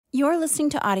You're listening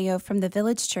to audio from the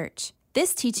Village Church.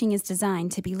 This teaching is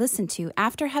designed to be listened to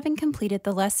after having completed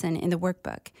the lesson in the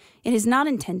workbook. It is not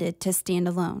intended to stand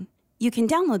alone. You can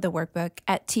download the workbook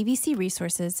at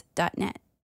tvcresources.net.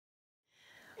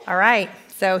 All right,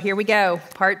 so here we go,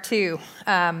 part 2.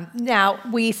 Now,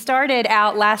 we started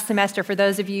out last semester, for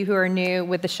those of you who are new,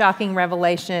 with the shocking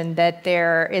revelation that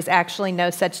there is actually no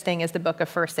such thing as the book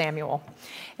of 1 Samuel.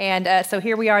 And so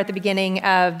here we are at the beginning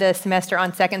of the semester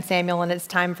on 2 Samuel, and it's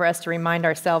time for us to remind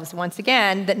ourselves once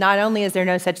again that not only is there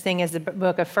no such thing as the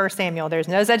book of 1 Samuel, there's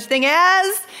no such thing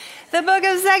as the book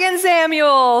of 2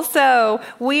 Samuel. So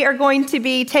we are going to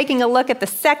be taking a look at the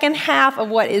second half of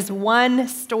what is one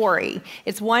story.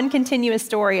 It's one continuous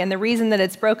story, and the reason that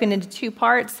it's broken into 2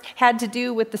 parts had to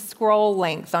do with the scroll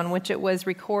length on which it was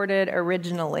recorded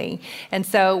originally. And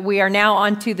so we are now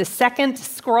on to the second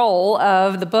scroll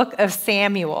of the book of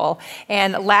Samuel.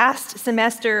 And last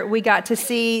semester, we got to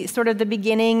see sort of the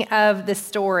beginning of the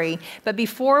story. But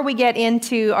before we get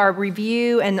into our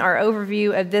review and our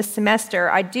overview of this semester,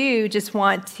 I do just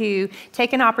want to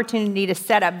take an opportunity to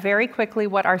set up very quickly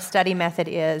what our study method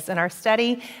is. And our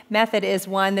study method is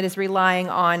one that is relying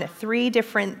on 3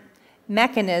 different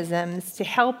mechanisms to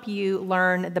help you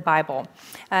learn the Bible.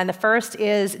 And the first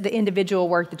is the individual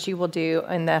work that you will do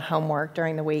in the homework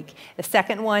during the week. The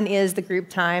second one is the group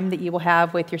time that you will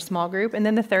have with your small group. And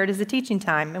then the third is the teaching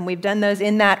time. And we've done those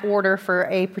in that order for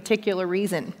a particular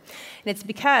reason. And it's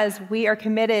because we are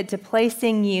committed to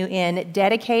placing you in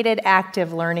dedicated,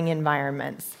 active learning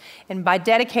environments. And by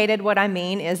dedicated, what I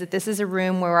mean is that this is a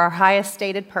room where our highest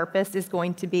stated purpose is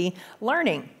going to be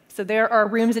learning. So there are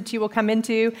rooms that you will come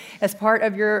into as part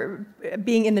of your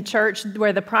being in the church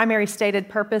where the primary stated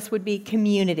purpose would be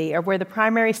community, or where the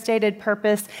primary stated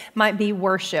purpose might be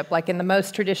worship, like in the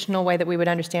most traditional way that we would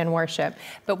understand worship.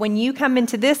 But when you come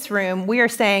into this room, we are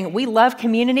saying we love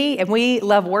community and we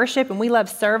love worship and we love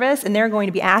service, and there are going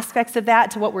to be aspects of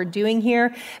that to what we're doing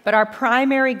here. But our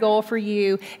primary goal for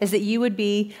you is that you would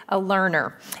be a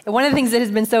learner. And one of the things that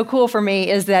has been so cool for me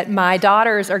is that my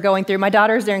daughters are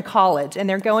in college, and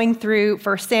they're going through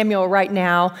 1 Samuel right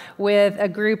now with a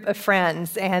group of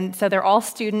friends. And so they're all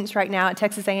students right now at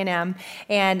Texas A&M,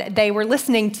 and they were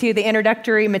listening to the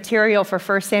introductory material for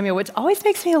 1 Samuel, which always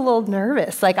makes me a little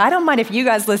nervous. Like, I don't mind if you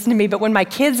guys listen to me, but when my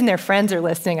kids and their friends are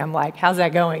listening, I'm like, how's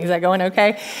that going? Is that going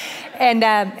okay?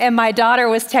 And my daughter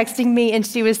was texting me, and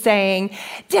she was saying,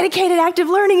 dedicated active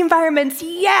learning environments,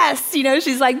 yes! You know,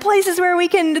 she's like, places where we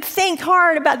can think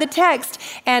hard about the text.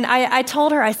 And I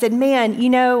told her, I said, man, you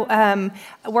know,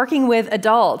 working with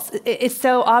adults, it's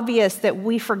so obvious that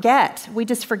we forget. We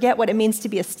just forget what it means to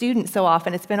be a student so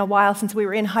often. It's been a while since we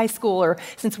were in high school, or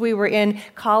since we were in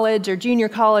college or junior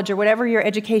college, or whatever your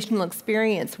educational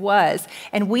experience was.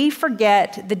 And we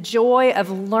forget the joy of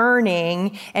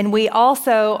learning, and we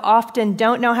also often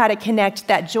don't know how to connect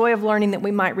that joy of learning that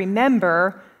we might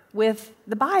remember with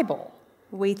the Bible.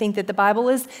 We think that the Bible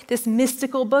is this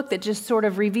mystical book that just sort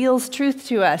of reveals truth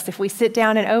to us if we sit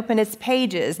down and open its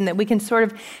pages, and that we can sort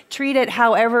of treat it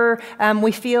however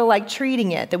we feel like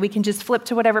treating it, that we can just flip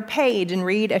to whatever page and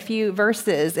read a few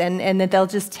verses, and that they'll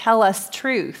just tell us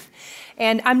truth.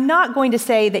 And I'm not going to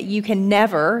say that you can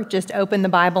never just open the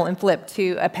Bible and flip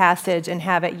to a passage and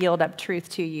have it yield up truth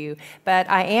to you. But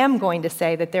I am going to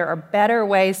say that there are better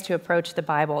ways to approach the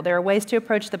Bible. There are ways to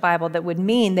approach the Bible that would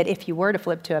mean that if you were to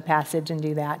flip to a passage and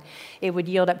do that, it would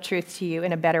yield up truth to you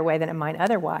in a better way than it might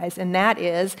otherwise. And that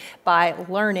is by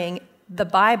learning the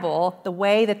Bible the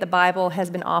way that the Bible has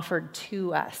been offered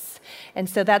to us. And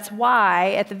so that's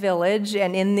why at the Village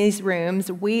and in these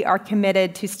rooms, we are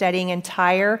committed to studying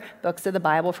entire books of the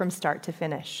Bible from start to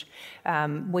finish.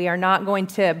 We are not going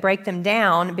to break them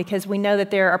down because we know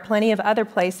that there are plenty of other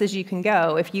places you can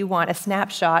go if you want a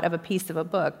snapshot of a piece of a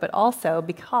book, but also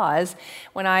because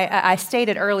when I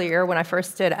stated earlier when I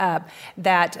first stood up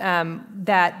that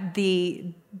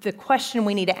the question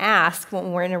we need to ask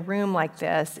when we're in a room like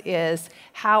this is,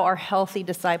 how are healthy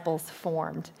disciples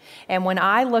formed? And when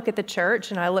I look at the church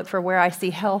and I look for where I see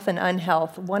health and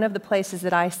unhealth, one of the places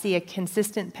that I see a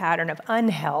consistent pattern of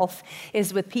unhealth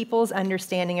is with people's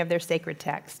understanding of their sacred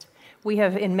text. We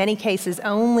have, in many cases,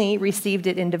 only received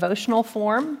it in devotional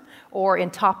form or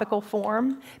in topical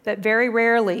form, but very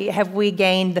rarely have we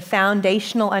gained the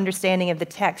foundational understanding of the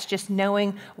text, just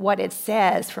knowing what it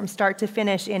says from start to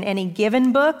finish in any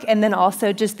given book, and then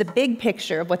also just the big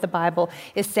picture of what the Bible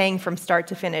is saying from start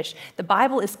to finish. The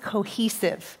Bible is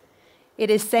cohesive. It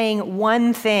is saying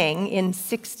one thing in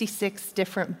 66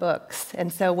 different books.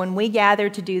 And so when we gather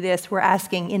to do this, we're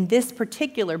asking, in this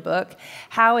particular book,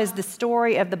 how is the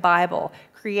story of the Bible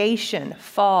creation,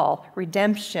 fall,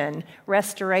 redemption,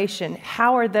 restoration.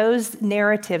 How are those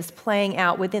narratives playing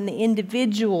out within the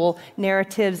individual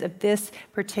narratives of this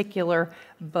particular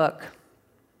book?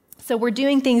 So we're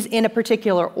doing things in a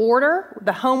particular order.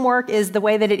 The homework is the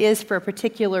way that it is for a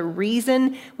particular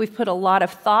reason. We've put a lot of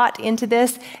thought into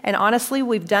this, and honestly,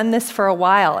 we've done this for a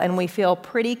while, and we feel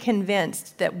pretty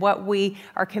convinced that what we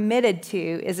are committed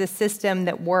to is a system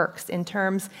that works in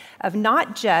terms of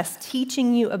not just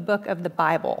teaching you a book of the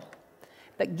Bible,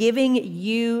 but giving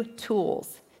you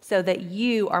tools so that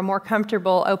you are more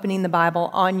comfortable opening the Bible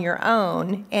on your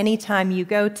own anytime you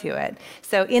go to it.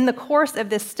 So in the course of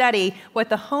this study, what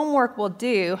the homework will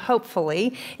do,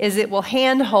 hopefully, is it will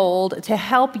handhold to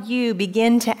help you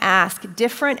begin to ask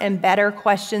different and better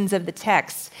questions of the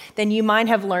text than you might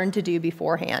have learned to do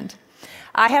beforehand.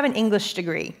 I have an English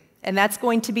degree. And that's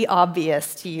going to be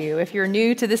obvious to you if you're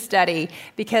new to the study,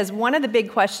 because one of the big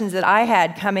questions that I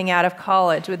had coming out of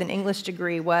college with an English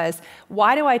degree was,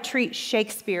 why do I treat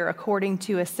Shakespeare according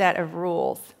to a set of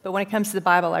rules? But when it comes to the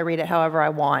Bible, I read it however I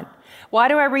want. Why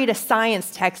do I read a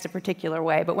science text a particular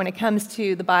way? But when it comes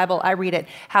to the Bible, I read it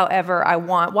however I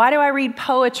want. Why do I read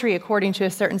poetry according to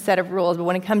a certain set of rules? But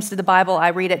when it comes to the Bible, I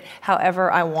read it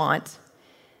however I want.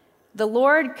 The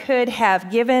Lord could have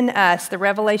given us the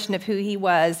revelation of who he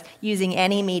was using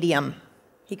any medium.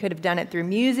 He could have done it through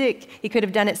music. He could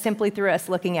have done it simply through us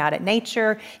looking out at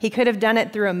nature. He could have done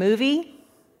it through a movie.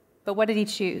 But what did he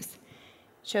choose?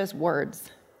 He chose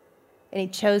words. And he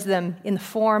chose them in the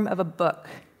form of a book.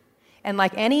 And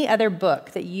like any other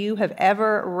book that you have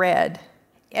ever read,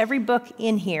 every book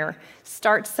in here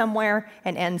starts somewhere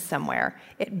and ends somewhere.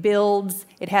 It builds,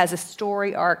 it has a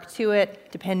story arc to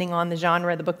it, depending on the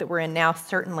genre. The book that we're in now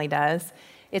certainly does.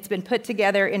 It's been put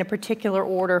together in a particular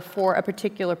order for a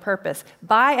particular purpose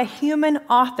by a human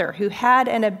author who had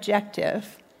an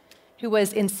objective, who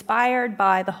was inspired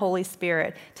by the Holy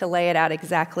Spirit to lay it out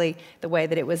exactly the way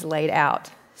that it was laid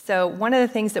out. So one of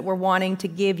the things that we're wanting to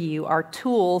give you are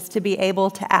tools to be able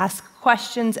to ask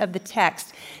questions of the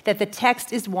text that the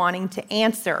text is wanting to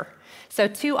answer. So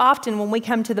too often when we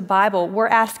come to the Bible, we're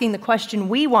asking the question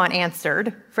we want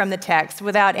answered from the text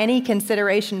without any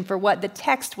consideration for what the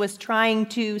text was trying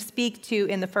to speak to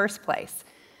in the first place.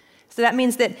 So that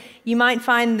means that you might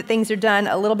find that things are done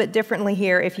a little bit differently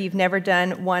here if you've never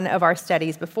done one of our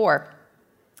studies before.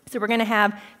 So we're going to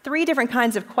have 3 different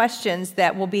kinds of questions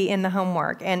that will be in the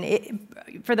homework. And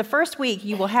for the first week,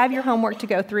 you will have your homework to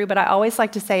go through, but I always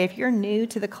like to say if you're new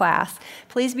to the class,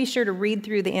 please be sure to read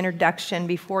through the introduction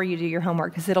before you do your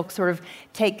homework, because it'll sort of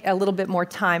take a little bit more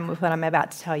time with what I'm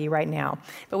about to tell you right now.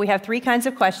 But we have 3 kinds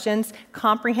of questions: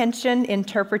 comprehension,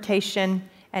 interpretation,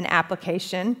 and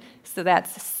application. So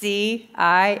that's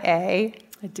CIA.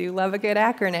 I do love a good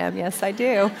acronym. Yes, I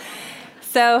do.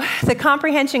 So the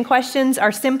comprehension questions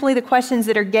are simply the questions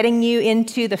that are getting you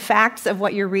into the facts of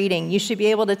what you're reading. You should be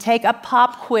able to take a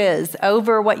pop quiz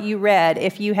over what you read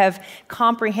if you have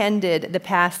comprehended the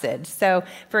passage. So,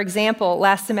 for example,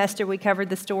 last semester we covered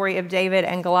the story of David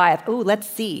and Goliath. Ooh, let's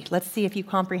see if you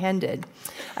comprehended.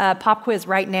 Pop quiz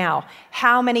right now.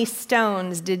 How many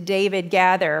stones did David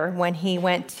gather when he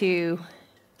went to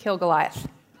kill Goliath?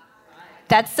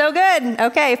 That's so good.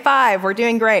 Okay, 5. We're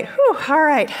doing great. Whew, all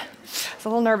right. I was a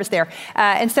little nervous there.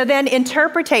 And so then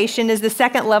interpretation is the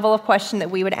second level of question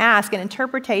that we would ask. And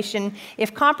interpretation,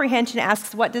 if comprehension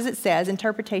asks what does it say,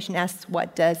 interpretation asks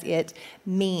what does it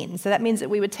mean. So that means that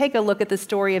we would take a look at the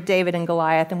story of David and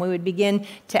Goliath and we would begin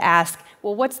to ask,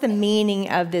 well, what's the meaning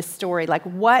of this story? Like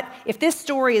what, if this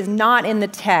story is not in the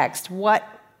text, what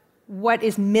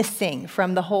is missing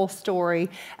from the whole story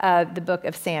of the book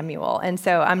of Samuel? And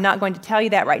so I'm not going to tell you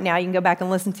that right now. You can go back and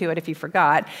listen to it if you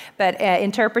forgot. But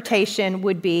interpretation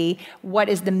would be what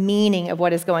is the meaning of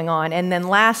what is going on. And then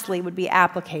lastly would be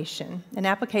application. And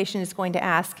application is going to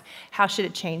ask, how should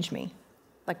it change me?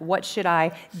 Like, what should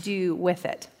I do with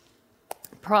it?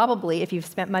 Probably, if you've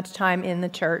spent much time in the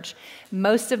church,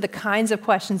 most of the kinds of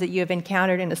questions that you have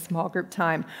encountered in a small group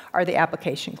time are the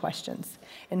application questions.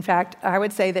 In fact, I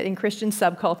would say that in Christian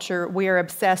subculture, we are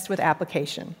obsessed with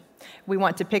application. We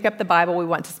want to pick up the Bible, we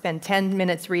want to spend 10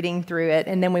 minutes reading through it,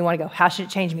 and then we want to go, how should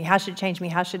it change me? How should it change me?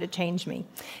 How should it change me?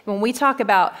 When we talk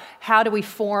about how do we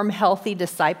form healthy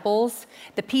disciples,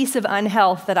 the piece of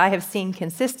unhealth that I have seen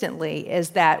consistently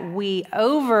is that we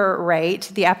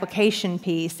overrate the application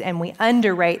piece and we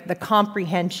underrate the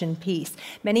comprehension piece.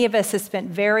 Many of us have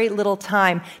spent very little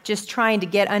time just trying to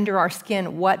get under our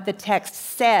skin what the text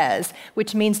says,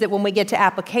 which means that when we get to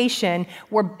application,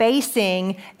 we're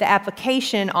basing the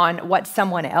application on what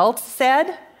someone else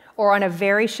said or on a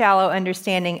very shallow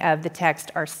understanding of the text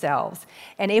ourselves.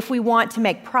 And if we want to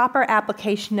make proper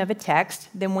application of a text,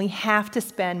 then we have to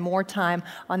spend more time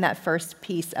on that first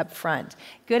piece up front.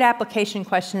 Good application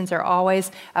questions are always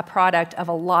a product of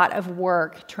a lot of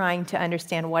work trying to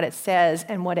understand what it says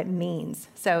and what it means.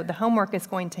 So the homework is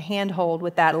going to handhold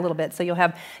with that a little bit. So you'll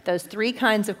have those 3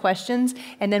 kinds of questions,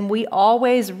 and then we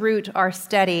always root our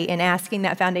study in asking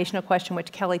that foundational question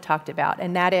which Kelly talked about,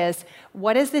 and that is,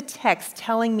 what is the text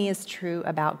telling me is true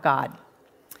about God?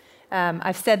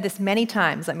 I've said this many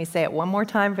times. Let me say it one more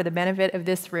time for the benefit of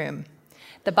this room.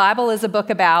 The Bible is a book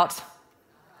about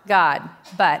God,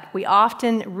 but we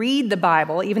often read the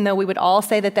Bible, even though we would all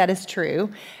say that that is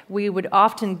true. We would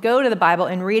often go to the Bible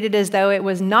and read it as though it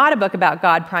was not a book about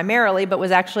God primarily, but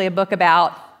was actually a book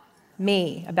about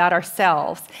me, about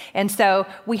ourselves. And so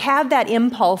we have that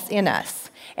impulse in us.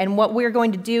 And what we're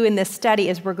going to do in this study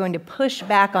is we're going to push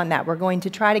back on that. We're going to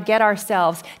try to get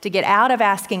ourselves to get out of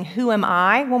asking, who am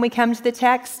I, when we come to the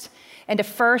text, and to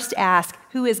first ask,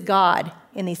 who is God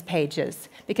in these pages?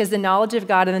 Because the knowledge of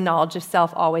God and the knowledge of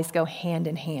self always go hand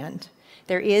in hand.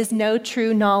 There is no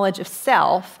true knowledge of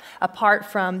self apart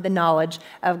from the knowledge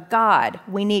of God.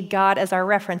 We need God as our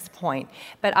reference point.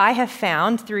 But I have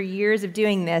found through years of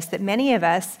doing this that many of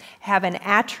us have an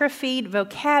atrophied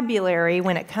vocabulary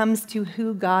when it comes to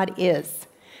who God is.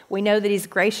 We know that He's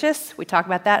gracious. We talk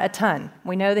about that a ton.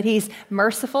 We know that He's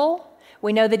merciful.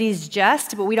 We know that He's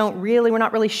just, but we're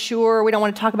not really sure. We don't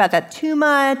want to talk about that too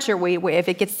much, or if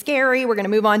it gets scary, we're going to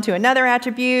move on to another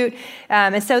attribute.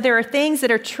 And so there are things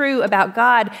that are true about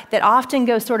God that often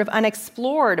go sort of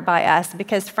unexplored by us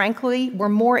because, frankly, we're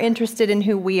more interested in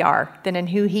who we are than in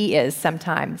who He is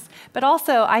sometimes. But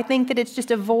also, I think that it's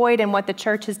just a void in what the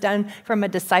church has done from a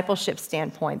discipleship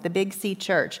standpoint, the Big C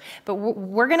church. But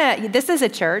this is a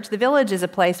church, the Village is a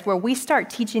place where we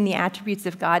start teaching the attributes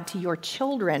of God to your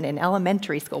children in elementary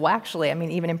school. Well, actually,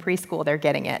 even in preschool, they're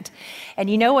getting it. And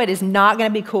you know what is not going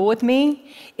to be cool with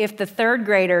me? If the 3rd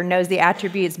grader knows the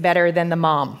attributes better than the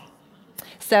mom.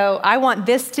 So I want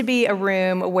this to be a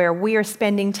room where we are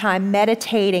spending time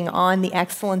meditating on the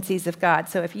excellencies of God.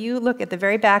 So if you look at the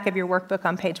very back of your workbook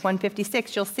on page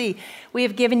 156, you'll see we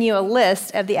have given you a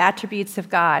list of the attributes of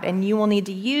God, and you will need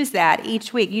to use that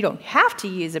each week. You don't have to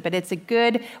use it, but it's a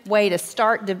good way to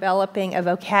start developing a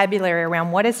vocabulary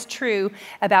around what is true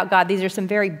about God. These are some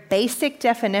very basic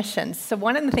definitions. So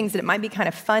one of the things that it might be kind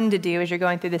of fun to do as you're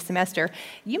going through this semester,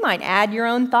 you might add your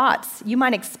own thoughts. You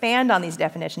might expand on these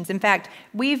definitions. In fact,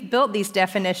 we've built these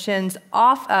definitions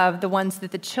off of the ones that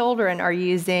the children are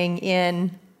using in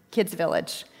Kids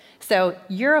Village. So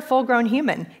you're a full-grown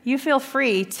human. You feel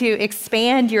free to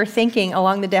expand your thinking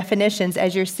along the definitions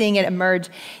as you're seeing it emerge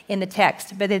in the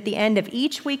text. But at the end of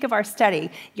each week of our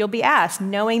study, you'll be asked,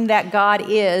 knowing that God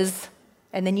is,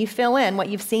 and then you fill in what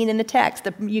you've seen in the text.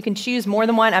 You can choose more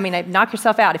than one. Knock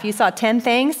yourself out. If you saw 10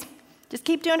 things, just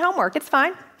keep doing homework. It's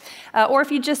fine. Or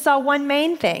if you just saw one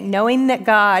main thing, knowing that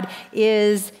God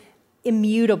is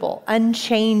immutable,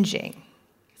 unchanging.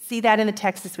 See that in the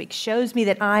text this week. Shows me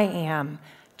that I am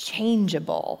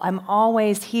changeable. I'm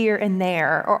always here and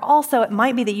there. Or also, it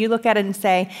might be that you look at it and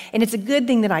say, and it's a good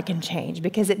thing that I can change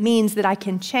because it means that I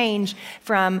can change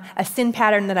from a sin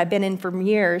pattern that I've been in for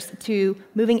years to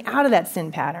moving out of that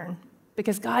sin pattern.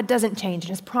 Because God doesn't change and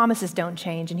His promises don't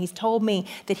change, and He's told me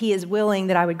that He is willing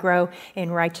that I would grow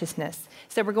in righteousness.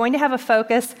 So we're going to have a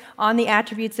focus on the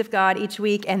attributes of God each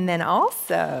week, and then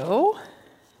also,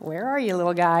 where are you,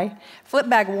 little guy? Flip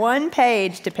back one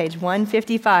page to page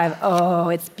 155. Oh,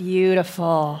 it's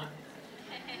beautiful.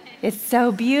 It's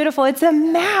so beautiful. It's a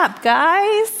map,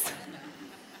 guys.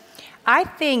 I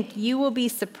think you will be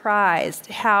surprised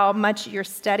how much your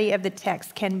study of the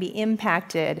text can be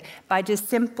impacted by just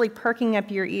simply perking up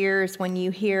your ears when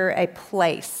you hear a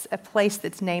place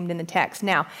that's named in the text.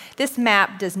 Now, this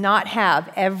map does not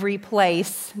have every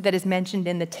place that is mentioned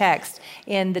in the text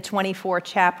in the 24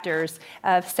 chapters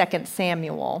of 2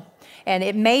 Samuel. And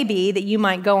it may be that you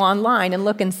might go online and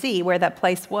look and see where that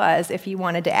place was if you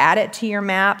wanted to add it to your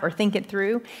map or think it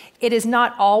through. It is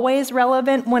not always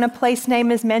relevant when a place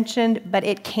name is mentioned, but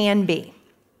it can be.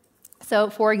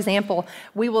 So, for example,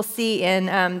 we will see in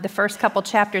the first couple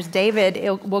chapters, David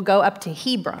will go up to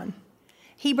Hebron.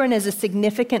 Hebron is a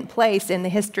significant place in the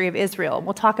history of Israel.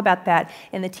 We'll talk about that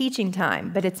in the teaching time,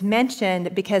 but it's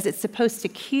mentioned because it's supposed to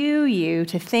cue you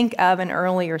to think of an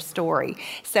earlier story.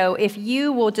 So if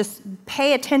you will just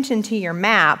pay attention to your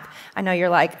map, I know you're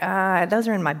like, those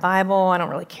are in my Bible, I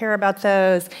don't really care about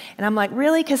those. And I'm like,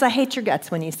 really? Because I hate your guts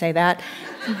when you say that.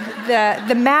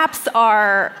 The maps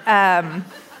are,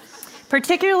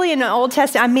 particularly in the Old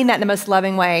Testament, I mean that in the most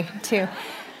loving way too.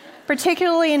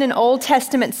 particularly in an Old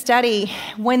Testament study,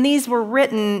 when these were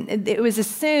written, it was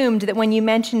assumed that when you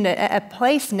mentioned a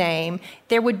place name,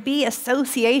 there would be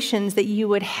associations that you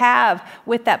would have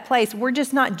with that place. We're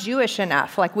just not Jewish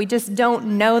enough. Like, we just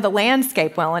don't know the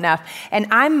landscape well enough. And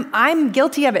I'm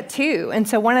guilty of it too. And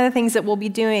so one of the things that we'll be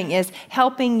doing is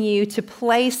helping you to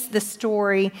place the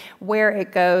story where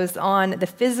it goes on the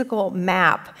physical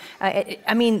map.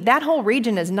 That whole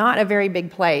region is not a very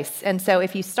big place. And so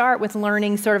if you start with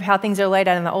learning sort of how things are laid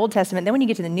out in the Old Testament, then when you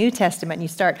get to the New Testament and you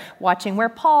start watching where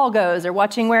Paul goes or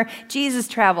watching where Jesus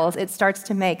travels, it starts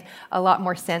to make a lot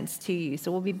more sense to you.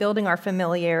 So we'll be building our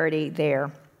familiarity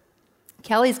there.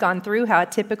 Kelly's gone through how a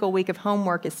typical week of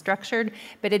homework is structured,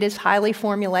 but it is highly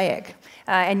formulaic.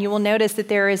 And you will notice that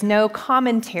there is no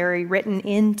commentary written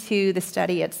into the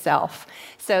study itself.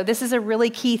 So this is a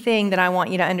really key thing that I want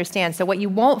you to understand. So what you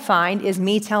won't find is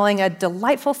me telling a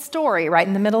delightful story right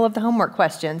in the middle of the homework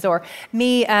questions, or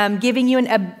me giving you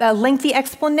a lengthy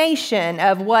explanation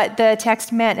of what the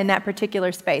text meant in that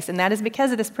particular space. And that is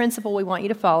because of this principle we want you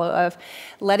to follow of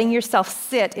letting yourself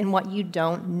sit in what you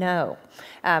don't know.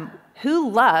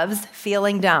 Who loves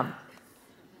feeling dumb?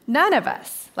 None of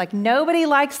us. Like, nobody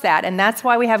likes that, and that's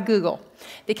why we have Google.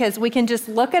 Because we can just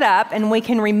look it up and we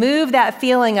can remove that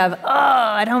feeling of,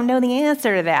 I don't know the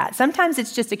answer to that. Sometimes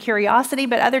it's just a curiosity,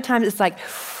 but other times it's like,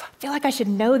 I feel like I should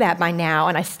know that by now,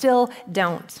 and I still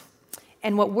don't.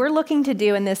 And what we're looking to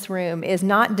do in this room is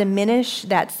not diminish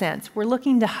that sense. We're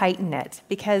looking to heighten it,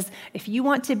 because if you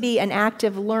want to be an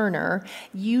active learner,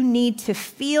 you need to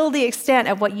feel the extent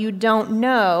of what you don't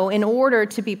know in order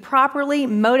to be properly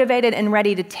motivated and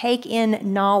ready to take in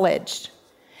knowledge.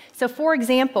 So for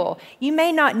example, you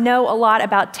may not know a lot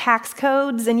about tax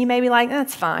codes, and you may be like,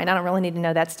 that's fine, I don't really need to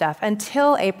know that stuff,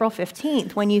 until April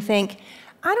 15th, when you think,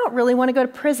 I don't really want to go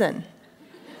to prison.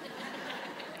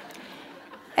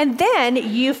 And then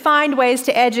you find ways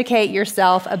to educate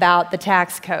yourself about the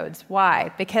tax codes.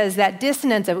 Why? Because that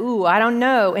dissonance of, I don't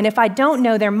know, and if I don't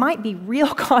know, there might be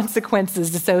real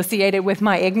consequences associated with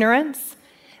my ignorance,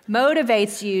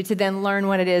 motivates you to then learn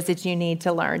what it is that you need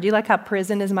to learn. Do you like how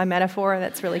prison is my metaphor?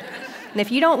 That's really... And if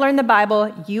you don't learn the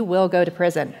Bible, you will go to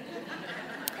prison.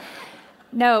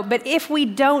 No, but if we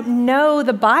don't know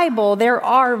the Bible, there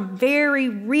are very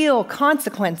real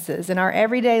consequences in our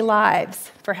everyday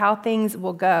lives for how things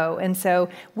will go. And so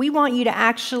we want you to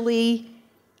actually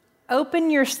open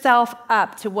yourself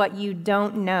up to what you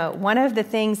don't know. One of the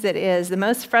things that is the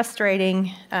most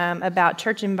frustrating about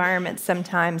church environments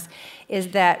sometimes is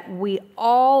that we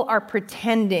all are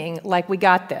pretending like we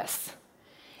got this.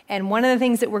 And one of the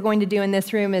things that we're going to do in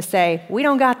this room is say, we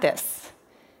don't got this.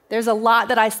 There's a lot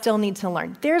that I still need to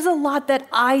learn. There's a lot that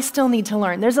I still need to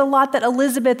learn. There's a lot that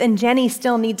Elizabeth and Jenny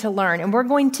still need to learn. And we're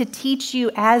going to teach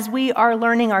you as we are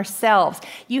learning ourselves.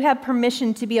 You have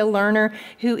permission to be a learner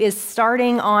who is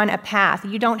starting on a path.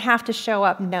 You don't have to show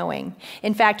up knowing.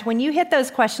 In fact, when you hit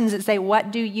those questions that say,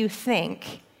 what do you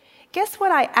think? Guess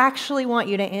what I actually want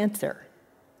you to answer?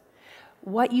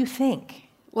 What you think.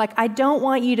 Like, I don't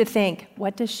want you to think,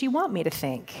 what does she want me to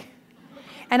think?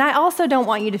 And I also don't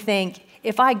want you to think,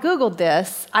 if I Googled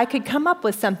this, I could come up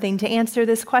with something to answer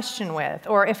this question with.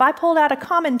 Or if I pulled out a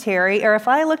commentary, or if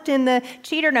I looked in the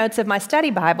cheater notes of my study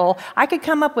Bible, I could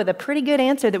come up with a pretty good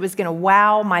answer that was going to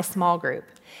wow my small group.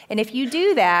 And if you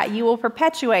do that, you will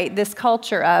perpetuate this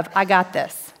culture of, I got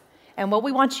this. And what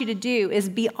we want you to do is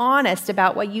be honest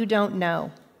about what you don't know,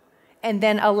 and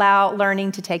then allow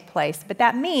learning to take place. But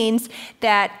that means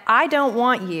that I don't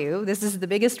want you, this is the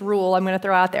biggest rule I'm going to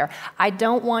throw out there, I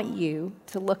don't want you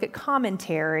to look at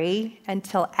commentary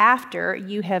until after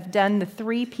you have done the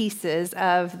 3 pieces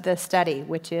of the study,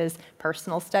 which is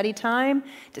personal study time,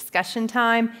 discussion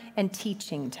time, and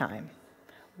teaching time.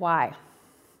 Why?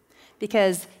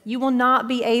 Because you will not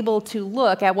be able to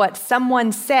look at what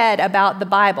someone said about the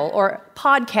Bible, or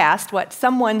podcast what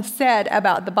someone said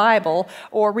about the Bible,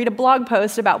 or read a blog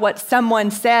post about what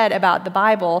someone said about the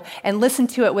Bible, and listen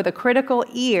to it with a critical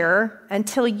ear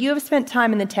until you have spent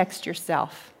time in the text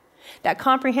yourself. That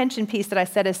comprehension piece that I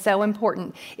said is so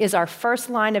important is our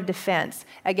first line of defense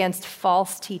against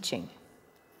false teaching,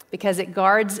 because it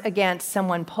guards against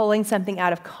someone pulling something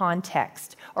out of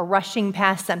context or rushing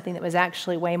past something that was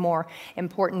actually way more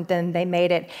important than they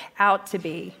made it out to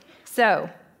be. So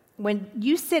when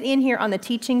you sit in here on the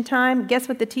teaching time, guess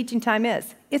what the teaching time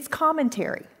is? It's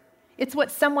commentary. It's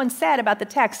what someone said about the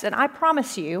text. And I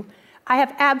promise you, I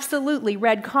have absolutely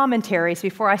read commentaries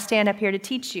before I stand up here to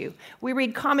teach you. We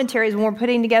read commentaries when we're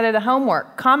putting together the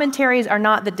homework. Commentaries are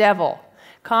not the devil.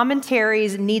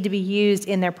 Commentaries need to be used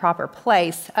in their proper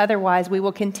place. Otherwise, we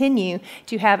will continue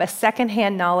to have a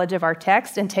secondhand knowledge of our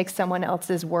text and take someone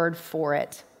else's word for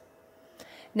it.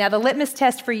 Now, the litmus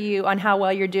test for you on how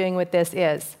well you're doing with this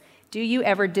is, do you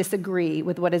ever disagree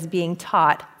with what is being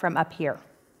taught from up here?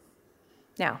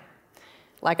 Now,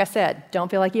 like I said, don't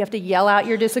feel like you have to yell out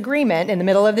your disagreement in the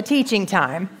middle of the teaching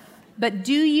time, but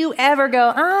do you ever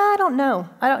go, I don't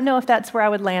know if that's where I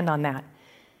would land on that?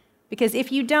 Because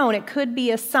if you don't, it could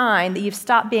be a sign that you've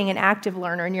stopped being an active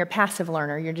learner and you're a passive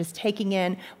learner. You're just taking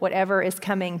in whatever is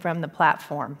coming from the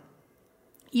platform.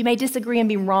 You may disagree and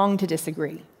be wrong to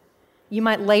disagree. You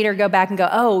might later go back and go,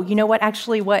 oh, you know what?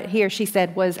 Actually, what he or she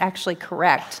said was actually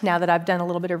correct now that I've done a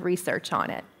little bit of research on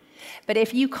it. But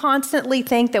if you constantly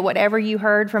think that whatever you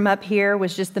heard from up here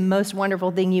was just the most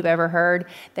wonderful thing you've ever heard,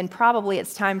 then probably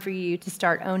it's time for you to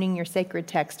start owning your sacred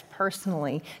text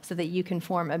personally so that you can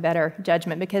form a better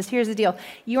judgment. Because here's the deal.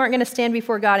 You aren't going to stand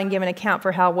before God and give an account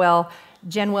for how well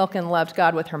Jen Wilkin loved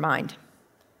God with her mind.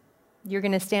 You're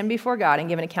going to stand before God and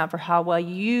give an account for how well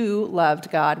you loved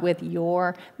God with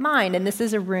your mind. And this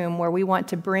is a room where we want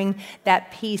to bring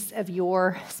that piece of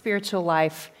your spiritual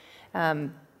life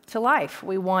to life.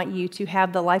 We want you to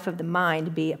have the life of the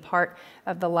mind be a part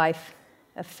of the life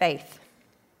of faith.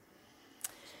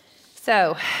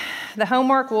 So, the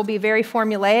homework will be very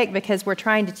formulaic because we're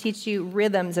trying to teach you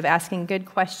rhythms of asking good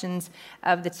questions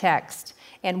of the text.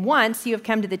 And once you have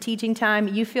come to the teaching time,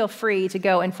 you feel free to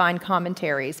go and find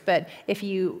commentaries. But if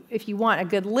you want a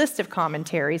good list of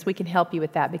commentaries, we can help you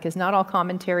with that because not all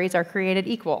commentaries are created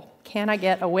equal. Can I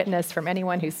get a witness from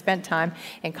anyone who's spent time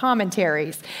in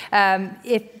commentaries?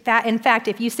 In fact,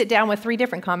 if you sit down with 3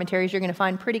 different commentaries, you're going to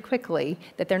find pretty quickly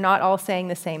that they're not all saying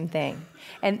the same thing.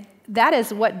 And that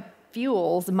is what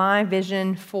fuels my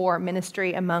vision for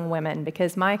ministry among women,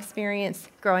 because my experience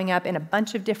growing up in a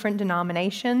bunch of different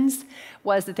denominations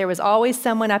was that there was always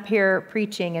someone up here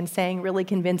preaching and saying really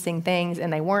convincing things,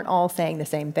 and they weren't all saying the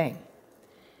same thing.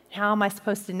 How am I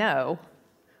supposed to know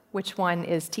which one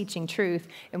is teaching truth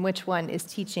and which one is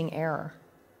teaching error?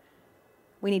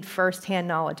 We need firsthand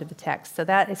knowledge of the text, so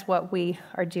that is what we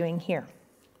are doing here.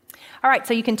 All right,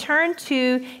 so you can turn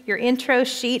to your intro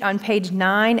sheet on page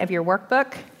 9 of your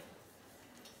workbook.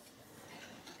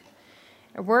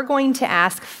 We're going to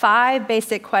ask 5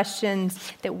 basic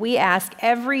questions that we ask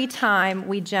every time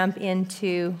we jump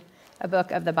into a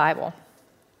book of the Bible.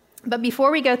 But before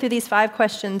we go through these 5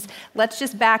 questions, let's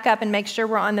just back up and make sure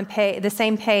we're on the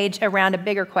same page around a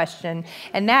bigger question,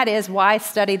 and that is, why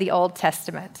study the Old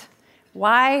Testament?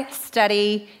 Why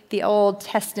study the Old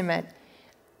Testament?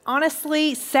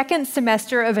 Honestly, second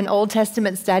semester of an Old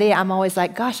Testament study, I'm always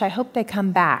like, gosh, I hope they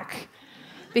come back.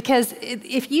 Because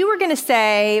if you were going to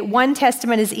say one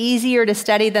testament is easier to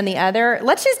study than the other,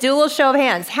 let's just do a little show of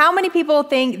hands. How many people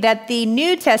think that the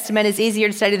New Testament is easier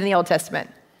to study than the Old Testament?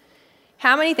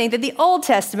 How many think that the Old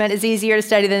Testament is easier to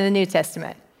study than the New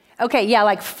Testament? Okay, yeah,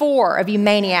 like 4 of you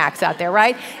maniacs out there,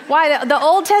 right? Why? The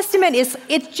Old Testament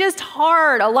it's just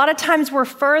hard. A lot of times we're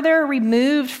further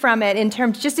removed from it in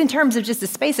terms of the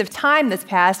space of time that's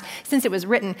passed since it was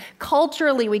written.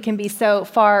 Culturally, we can be so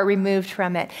far removed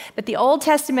from it. But the Old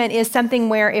Testament is something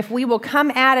where if we will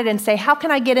come at it and say, how can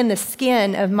I get in the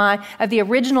skin of the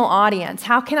original audience?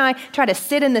 How can I try to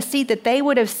sit in the seat that they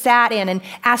would have sat in and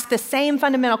ask the same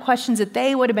fundamental questions that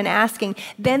they would have been asking?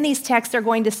 Then these texts are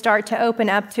going to start to open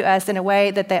up to us in a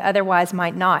way that they otherwise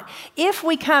might not. If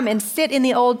we come and sit in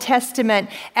the Old Testament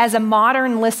as a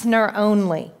modern listener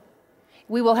only,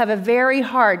 we will have a very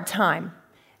hard time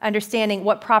understanding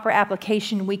what proper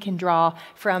application we can draw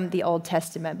from the Old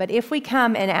Testament. But if we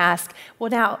come and ask, well,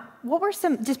 now,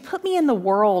 just put me in the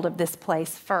world of this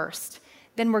place first,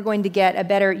 then we're going to get a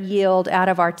better yield out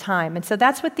of our time. And so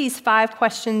that's what these 5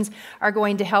 questions are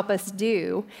going to help us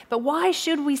do. But why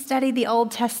should we study the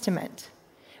Old Testament?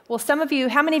 Well, some of you,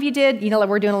 how many of you did?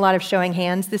 We're doing a lot of showing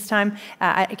hands this time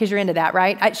because you're into that,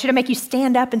 right? Should I make you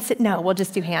stand up and sit? No, we'll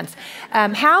just do hands.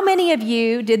 How many of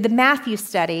you did the Matthew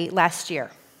study last year?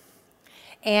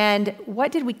 And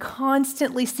what did we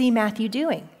constantly see Matthew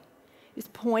doing? He was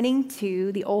pointing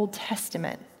to the Old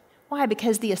Testament. Why?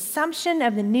 Because the assumption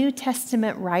of the New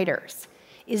Testament writers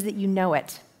is that you know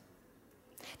it.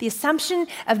 The assumption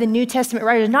of the New Testament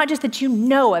writers is not just that you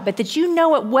know it, but that you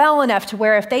know it well enough to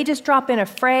where if they just drop in a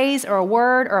phrase or a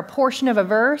word or a portion of a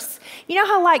verse, you know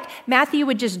how like Matthew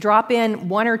would just drop in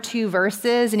 1 or 2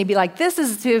 verses and he'd be like, this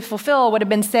is to fulfill what had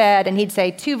been said, and he'd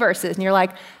say 2 verses, and you're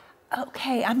like,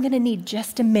 okay, I'm going to need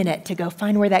just a minute to go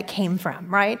find where that came from,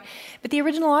 right? But the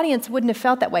original audience wouldn't have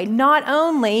felt that way. Not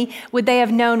only would they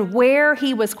have known where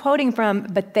he was quoting from,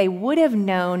 but they would have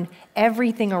known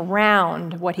everything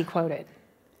around what he quoted.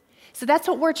 So that's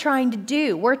what we're trying to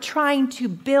do. We're trying to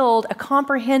build a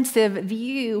comprehensive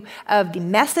view of the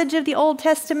message of the Old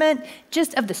Testament,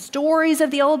 just of the stories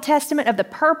of the Old Testament, of the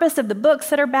purpose of the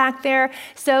books that are back there,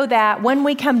 so that when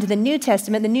we come to the New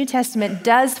Testament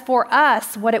does for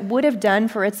us what it would have done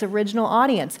for its original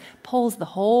audience, pulls the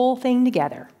whole thing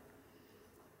together.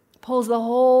 Pulls the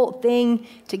whole thing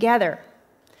together.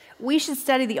 We should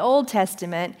study the Old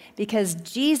Testament because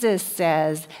Jesus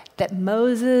says that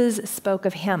Moses spoke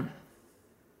of him.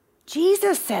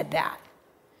 Jesus said that.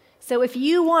 So if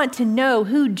you want to know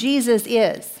who Jesus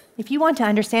is, if you want to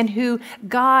understand who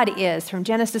God is from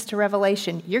Genesis to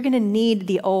Revelation, you're going to need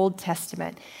the Old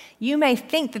Testament. You may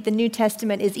think that the New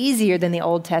Testament is easier than the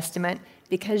Old Testament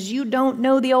because you don't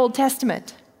know the Old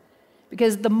Testament.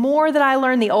 Because the more that I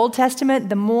learned the Old Testament,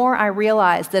 the more I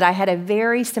realized that I had a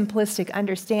very simplistic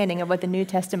understanding of what the New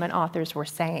Testament authors were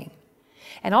saying.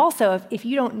 And also, if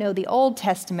you don't know the Old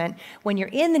Testament, when you're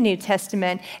in the New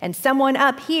Testament and someone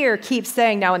up here keeps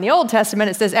saying, now in the Old Testament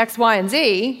it says X, Y, and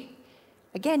Z,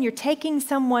 again, you're taking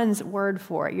someone's word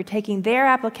for it. You're taking their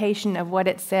application of what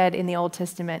it said in the Old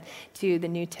Testament to the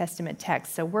New Testament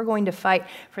text. So we're going to fight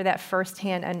for that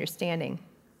firsthand understanding.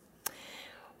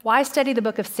 Why study the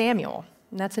book of Samuel?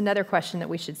 And that's another question that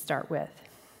we should start with.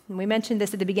 And we mentioned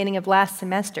this at the beginning of last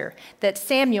semester, that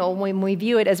Samuel, when we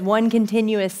view it as one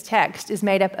continuous text, is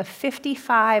made up of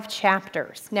 55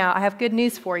 chapters. Now, I have good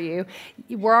news for you.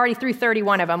 We're already through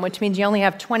 31 of them, which means you only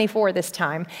have 24 this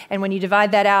time. And when you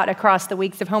divide that out across the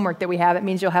weeks of homework that we have, it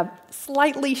means you'll have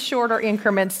slightly shorter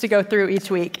increments to go through each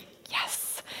week. Yes.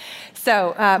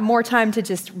 So more time to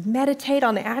just meditate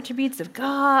on the attributes of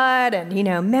God and,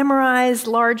 memorize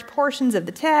large portions of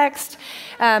the text.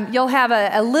 You'll have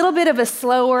a little bit of a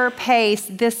slower pace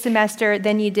this semester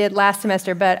than you did last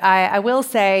semester, but I will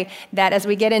say that as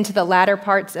we get into the latter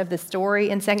parts of the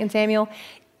story in 2 Samuel,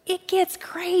 it gets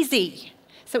crazy.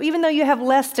 So even though you have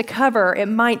less to cover, it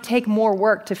might take more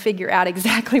work to figure out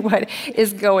exactly what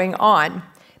is going on.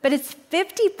 But it's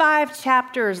 55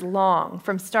 chapters long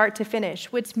from start to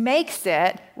finish, which makes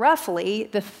it, roughly,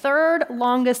 the third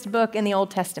longest book in the Old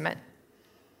Testament.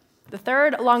 The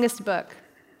third longest book.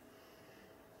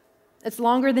 It's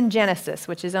longer than Genesis,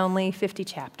 which is only 50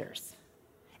 chapters.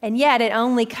 And yet it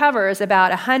only covers about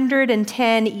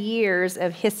 110 years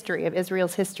of history, of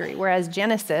Israel's history, whereas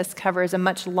Genesis covers a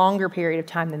much longer period of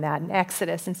time than that, and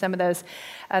Exodus and some of those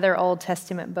other Old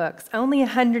Testament books. Only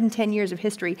 110 years of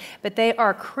history, but they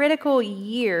are critical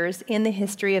years in the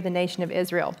history of the nation of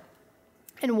Israel.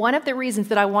 And one of the reasons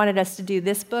that I wanted us to do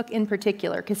this book in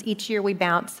particular, because each year we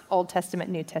bounce Old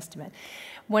Testament, New Testament.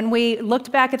 When we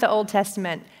looked back at the Old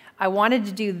Testament, I wanted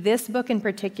to do this book in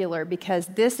particular because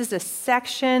this is a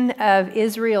section of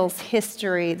Israel's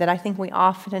history that I think we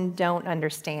often don't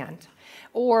understand,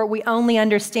 or we only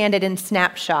understand it in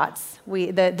snapshots,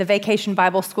 the vacation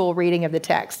Bible school reading of the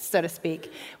text, so to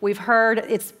speak. We've heard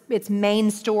its main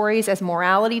stories as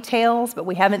morality tales, but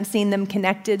we haven't seen them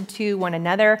connected to one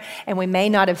another, and we may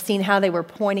not have seen how they were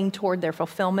pointing toward their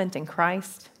fulfillment in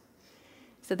Christ.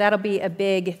 So that'll be a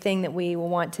big thing that we will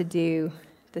want to do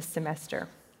this semester.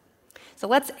 So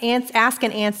let's ask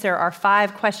and answer our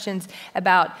 5 questions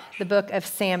about the book of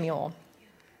Samuel.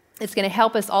 It's going to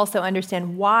help us also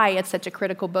understand why it's such a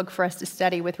critical book for us to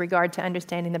study with regard to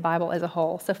understanding the Bible as a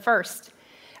whole. So first,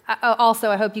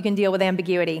 I hope you can deal with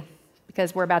ambiguity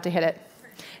because we're about to hit it.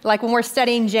 Like when we're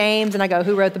studying James and I go,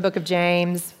 who wrote the book of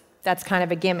James? That's kind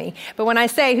of a gimme. But when I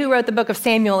say who wrote the book of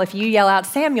Samuel, if you yell out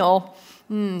Samuel,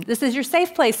 this is your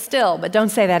safe place still, but don't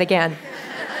say that again.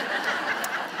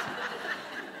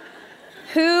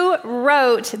 Who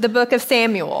wrote the book of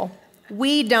Samuel?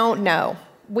 We don't know.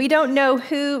 We don't know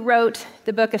who wrote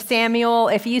the book of Samuel.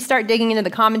 If you start digging into the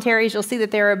commentaries, you'll see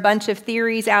that there are a bunch of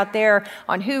theories out there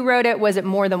on who wrote it. Was it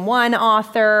more than one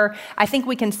author? I think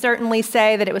we can certainly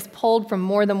say that it was pulled from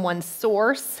more than one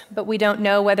source, but we don't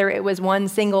know whether it was one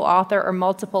single author or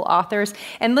multiple authors.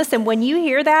 And listen, when you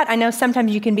hear that, I know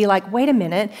sometimes you can be like, wait a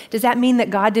minute, does that mean that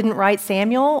God didn't write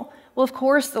Samuel? Well, of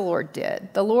course the Lord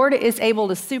did. The Lord is able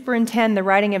to superintend the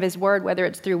writing of his word, whether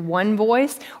it's through one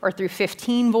voice or through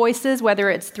 15 voices, whether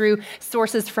it's through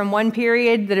sources from one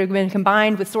period that have been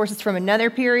combined with sources from another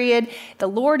period. The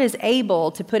Lord is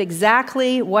able to put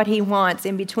exactly what he wants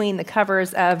in between the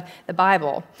covers of the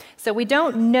Bible. So we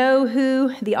don't know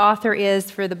who the author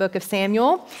is for the book of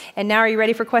Samuel. And now are you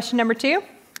ready for question number 2?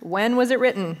 When was it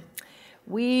written?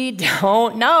 We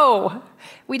don't know.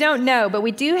 We don't know, but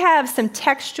we do have some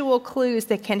textual clues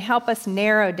that can help us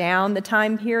narrow down the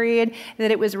time period that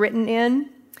it was written in.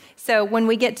 So when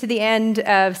we get to the end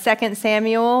of 2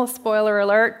 Samuel, spoiler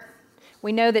alert,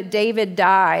 we know that David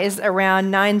dies around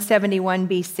 971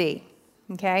 BC.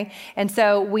 Okay? And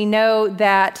so we know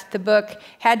that the book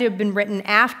had to have been written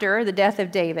after the death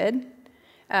of David.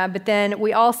 But then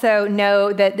we also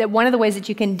know that one of the ways that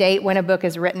you can date when a book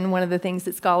is written, one of the things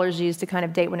that scholars use to kind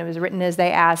of date when it was written is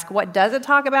they ask, what does it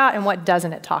talk about and what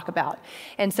doesn't it talk about?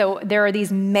 And so there are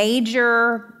these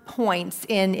major points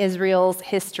in Israel's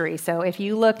history. So if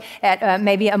you look at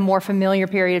maybe a more familiar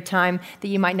period of time that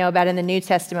you might know about in the New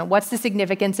Testament, what's the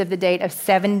significance of the date of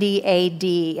 70 AD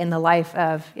in the life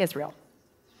of Israel?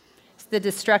 The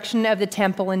destruction of the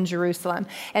temple in Jerusalem.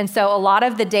 And so a lot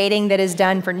of the dating that is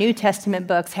done for New Testament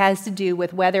books has to do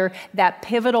with whether that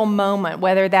pivotal moment,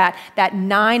 whether that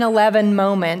 9/11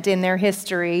 moment in their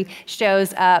history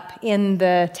shows up in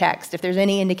the text, if there's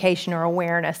any indication or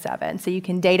awareness of it. And so you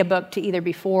can date a book to either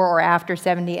before or after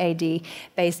 70 AD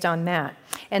based on that.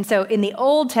 And so in the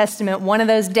Old Testament, one of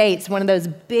those dates, one of those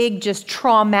big, just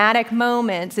traumatic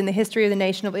moments in the history of the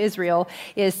nation of Israel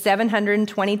is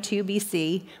 722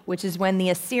 BC, which is when the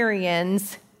Assyrian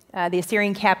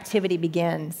captivity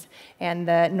begins, and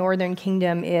the northern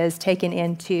kingdom is taken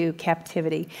into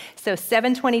captivity. So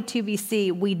 722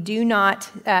 BC, we do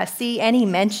not see any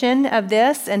mention of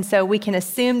this, and so we can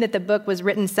assume that the book was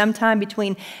written sometime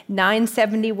between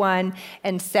 971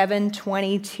 and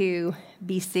 722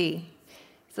 BC.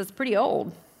 So it's pretty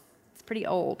old. It's pretty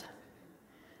old.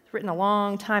 It's written a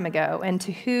long time ago. And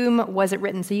to whom was it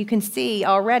written? So you can see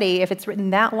already, if it's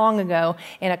written that long ago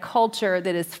in a culture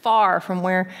that is far from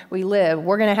where we live,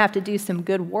 we're going to have to do some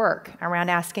good work around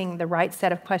asking the right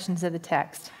set of questions of the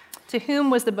text. To whom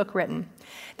was the book written?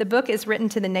 The book is written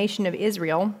to the nation of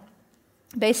Israel.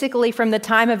 Basically, from the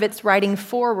time of its writing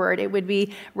forward, it would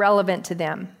be relevant to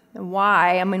them.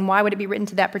 Why? I mean, why would it be written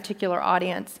to that particular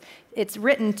audience? It's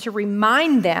written to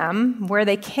remind them where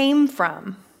they came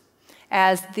from.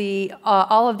 As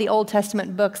all of the Old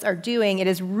Testament books are doing, it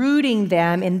is rooting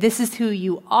them in this is who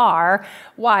you are.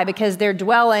 Why? Because they're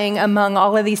dwelling among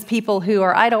all of these people who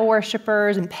are idol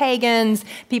worshipers and pagans,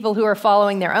 people who are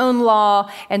following their own law.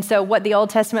 And so what the Old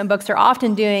Testament books are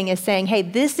often doing is saying, hey,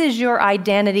 this is your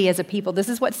identity as a people. This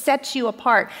is what sets you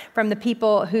apart from the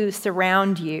people who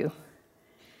surround you.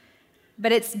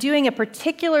 But it's doing a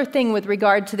particular thing with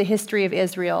regard to the history of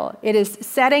Israel. It is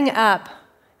setting up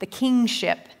the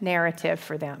kingship narrative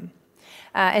for them.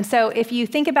 And so if you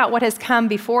think about what has come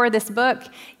before this book,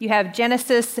 you have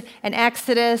Genesis and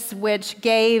Exodus, which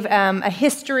gave a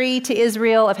history to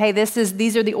Israel of, hey,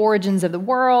 these are the origins of the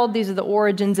world. These are the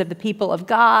origins of the people of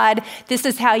God. This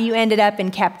is how you ended up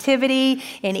in captivity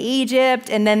in Egypt.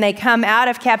 And then they come out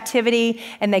of captivity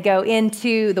and they go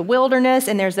into the wilderness.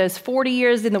 And there's those 40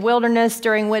 years in the wilderness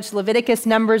during which Leviticus,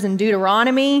 Numbers, and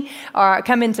Deuteronomy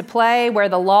come into play, where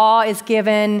the law is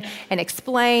given and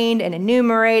explained and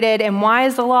enumerated. And why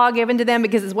is the law given to them?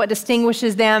 Because it's what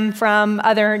distinguishes them from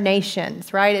other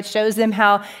nations, right? It shows them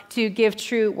how to give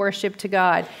true worship to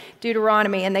God.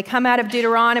 Deuteronomy, and they come out of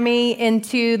Deuteronomy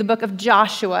into the book of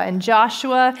Joshua, and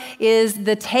Joshua is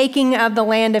the taking of the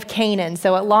land of Canaan.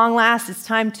 So at long last, it's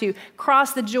time to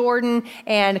cross the Jordan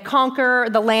and conquer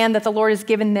the land that the Lord has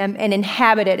given them and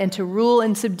inhabit it, and to rule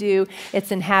and subdue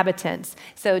its inhabitants.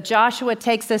 So Joshua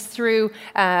takes us through,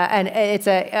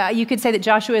 you could say that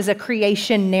Joshua is a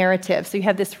creation narrative. So you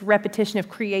have this repetition of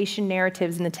creation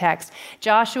narratives in the text.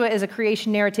 Joshua is a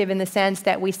creation narrative in the sense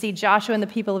that we see Joshua and the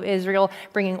people of Israel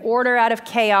bringing order out of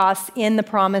chaos in the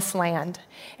promised land.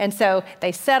 And so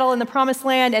they settle in the promised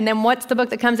land, and then what's the book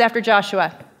that comes after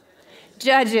Joshua?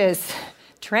 Judges.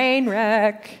 Train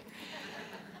wreck.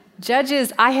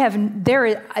 Judges, there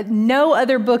is no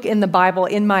other book in the Bible,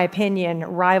 in my opinion,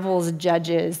 rivals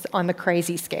Judges on the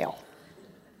crazy scale.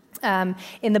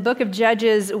 In the book of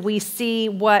Judges, we see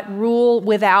what rule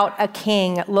without a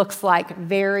king looks like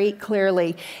very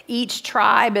clearly. Each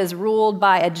tribe is ruled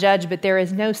by a judge, but there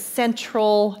is no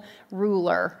central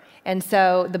ruler. And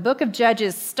so the book of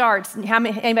Judges starts,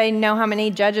 anybody know how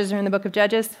many judges are in the book of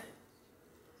Judges?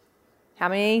 How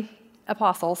many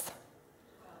apostles?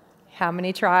 How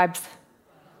many tribes?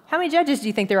 How many judges do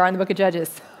you think there are in the book of Judges?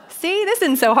 See, this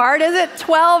isn't so hard, is it?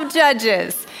 12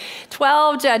 judges.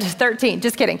 12 judges, 13,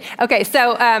 just kidding. Okay,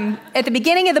 so at the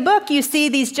beginning of the book, you see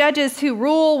these judges who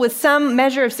rule with some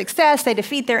measure of success. They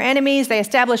defeat their enemies, they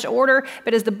establish order,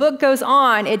 but as the book goes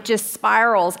on, it just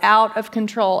spirals out of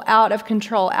control, out of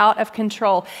control, out of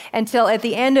control, until at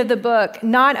the end of the book,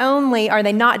 not only are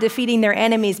they not defeating their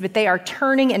enemies, but they are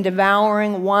turning and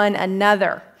devouring one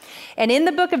another. And in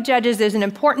the book of Judges, there's an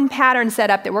important pattern set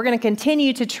up that we're going to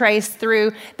continue to trace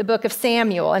through the book of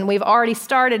Samuel. And we've already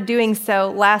started doing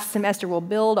so last semester. We'll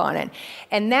build on it.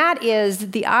 And that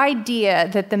is the idea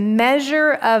that the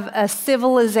measure of a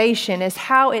civilization is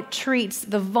how it treats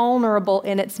the vulnerable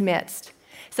in its midst.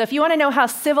 So if you want to know how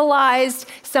civilized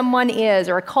someone is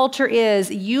or a culture is,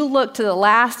 you look to the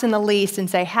last and the least and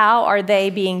say, how are they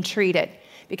being treated?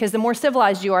 Because the more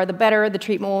civilized you are, the better the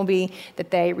treatment will be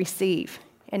that they receive.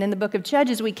 And in the book of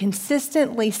Judges, we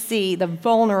consistently see the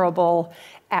vulnerable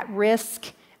at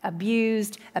risk,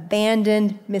 abused,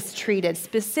 abandoned, mistreated.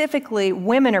 Specifically,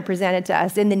 women are presented to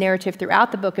us in the narrative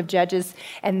throughout the book of Judges,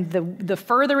 and the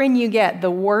further in you get,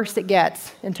 the worse it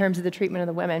gets in terms of the treatment of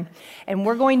the women. And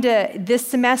we're going to, this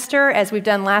semester, as we've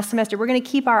done last semester, we're going to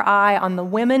keep our eye on the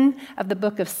women of the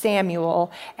book of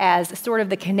Samuel as sort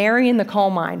of the canary in the coal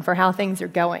mine for how things are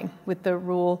going with the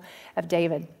rule of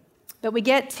David. But we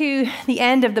get to the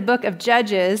end of the book of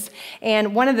Judges,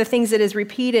 and one of the things that is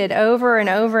repeated over and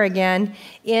over again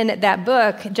in that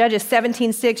book, Judges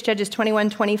 17:6, Judges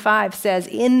 21:25 says,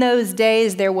 "In those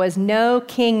days there was no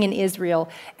king in Israel.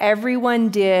 Everyone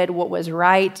did what was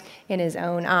right in his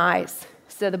own eyes."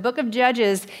 So the book of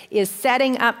Judges is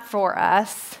setting up for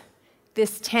us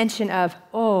this tension of,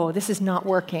 oh, this is not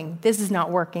working, this is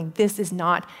not working, this is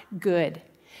not good.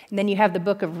 And then you have the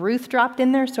book of Ruth dropped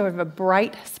in there, sort of a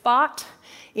bright spot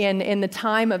in the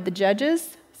time of the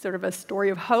Judges, sort of a story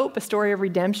of hope, a story of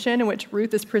redemption in which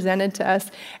Ruth is presented to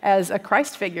us as a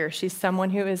Christ figure. She's someone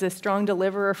who is a strong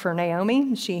deliverer for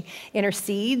Naomi. She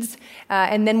intercedes.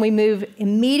 And then we move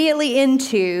immediately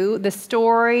into the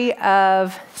story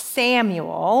of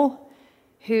Samuel,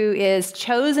 who is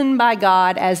chosen by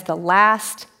God as the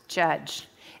last judge.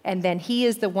 And then he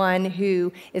is the one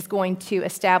who is going to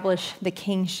establish the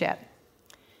kingship.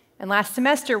 And last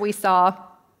semester we saw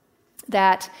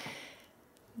that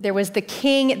there was the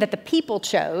king that the people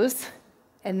chose,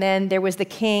 and then there was the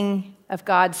king of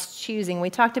God's choosing.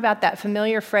 We talked about that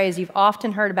familiar phrase you've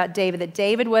often heard about David, that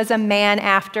David was a man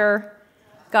after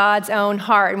God's own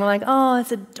heart. And we're like, oh,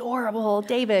 it's adorable,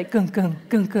 David, gung, gung,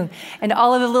 gung, gung. And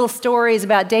all of the little stories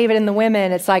about David and the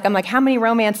women, it's like, I'm like, how many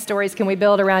romance stories can we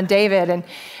build around David and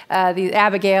the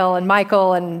Abigail and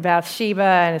Michael and Bathsheba?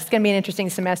 And it's going to be an interesting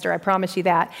semester, I promise you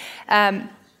that. And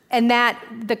that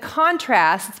the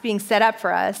contrast that's being set up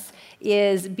for us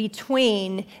is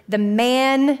between the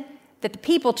man that the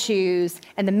people choose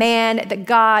and the man that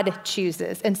God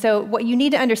chooses. And so what you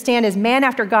need to understand is man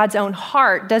after God's own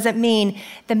heart doesn't mean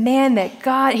the man that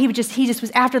God, he just was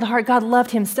after the heart. God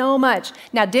loved him so much.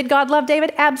 Now, did God love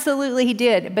David? Absolutely he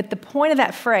did. But the point of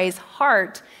that phrase,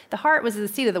 heart, the heart was the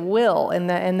seat of the will in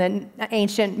the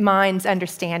ancient mind's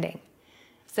understanding.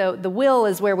 So the will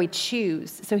is where we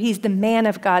choose. So he's the man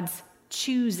of God's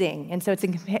choosing. And so it's a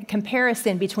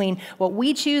comparison between what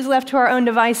we choose left to our own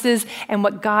devices and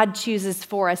what God chooses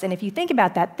for us. And if you think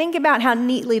about that, think about how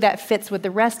neatly that fits with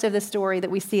the rest of the story that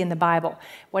we see in the Bible.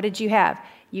 What did you have?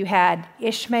 You had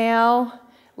Ishmael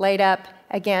laid up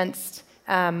against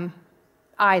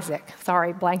Isaac.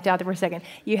 Sorry, blanked out there for a second.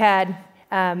 You had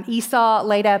Esau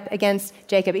laid up against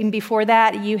Jacob. Even before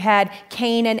that, you had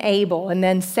Cain and Abel, and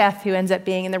then Seth, who ends up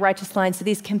being in the righteous line. So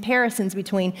these comparisons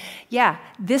between,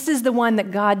 this is the one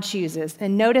that God chooses.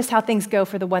 And notice how things go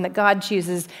for the one that God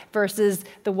chooses versus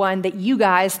the one that you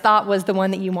guys thought was the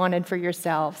one that you wanted for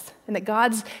yourselves. And that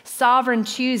God's sovereign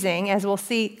choosing, as we'll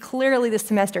see clearly this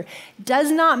semester,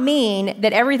 does not mean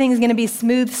that everything's going to be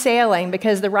smooth sailing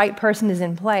because the right person is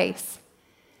in place.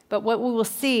 But what we will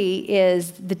see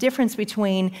is the difference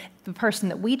between the person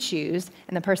that we choose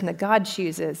and the person that God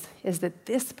chooses is that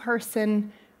this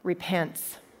person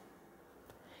repents.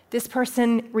 This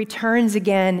person returns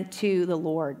again to the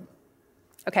Lord.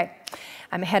 Okay,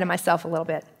 I'm ahead of myself a little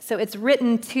bit. So it's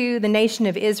written to the nation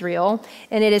of Israel,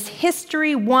 and it is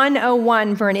History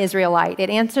 101 for an Israelite.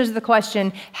 It answers the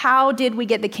question, how did we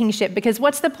get the kingship? Because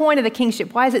what's the point of the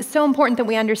kingship? Why is it so important that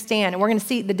we understand? And we're going to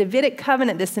see the Davidic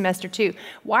covenant this semester too.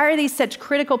 Why are these such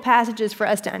critical passages for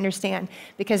us to understand?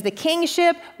 Because the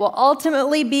kingship will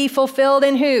ultimately be fulfilled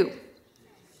in who?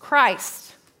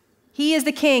 Christ. He is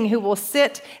the king who will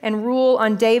sit and rule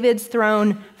on David's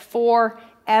throne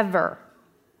forever.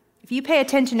 If you pay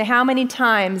attention to how many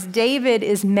times David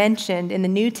is mentioned in the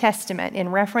New Testament in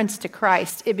reference to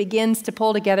Christ, it begins to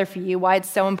pull together for you why it's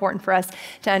so important for us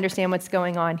to understand what's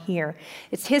going on here.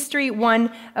 It's History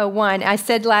 101. I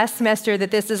said last semester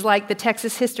that this is like the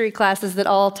Texas history classes that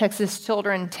all Texas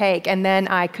children take, and then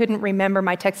I couldn't remember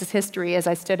my Texas history as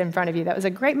I stood in front of you. That was a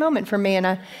great moment for me, and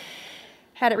I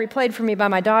had it replayed for me by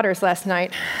my daughters last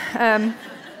night.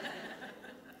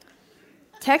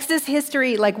 Texas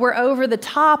history, like we're over the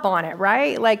top on it,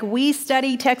 right? Like we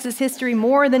study Texas history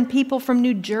more than people from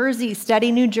New Jersey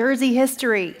study New Jersey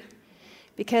history.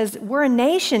 Because we're a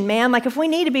nation, man. Like if we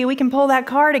need to be, we can pull that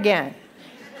card again.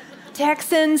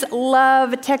 Texans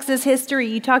love Texas history.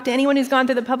 You talk to anyone who's gone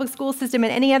through the public school system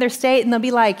in any other state, and they'll be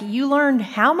like, you learned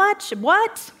how much?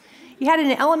 What? You had it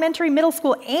in elementary, middle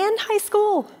school, and high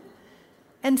school,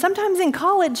 and sometimes in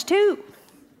college, too.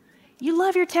 You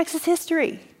love your Texas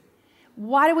history.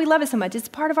 Why do we love it so much? It's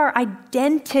part of our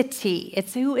identity.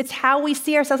 It's how we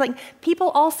see ourselves. Like, people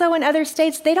also in other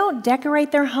states, they don't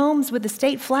decorate their homes with the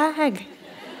state flag.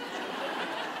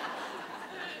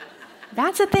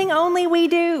 That's a thing only we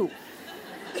do.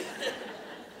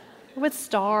 With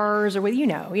stars or with, you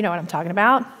know what I'm talking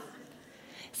about.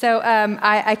 So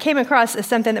I came across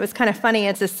something that was kind of funny.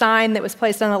 It's a sign that was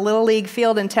placed on a Little League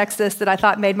field in Texas that I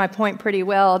thought made my point pretty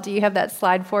well. Do you have that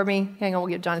slide for me? Hang on, we'll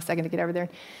give John a second to get over there.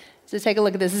 So take a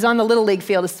look at this. This is on the Little League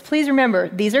field. Please remember,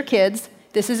 these are kids.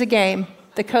 This is a game.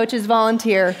 The coaches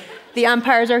volunteer. The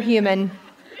umpires are human.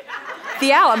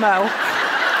 The Alamo.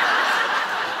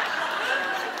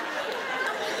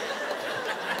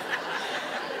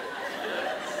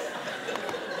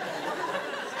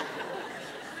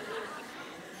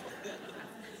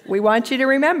 We want you to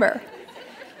remember.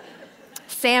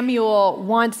 Samuel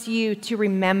wants you to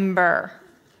remember.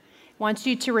 Wants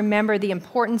you to remember the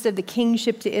importance of the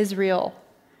kingship to Israel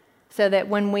so that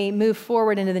when we move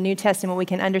forward into the New Testament, we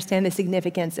can understand the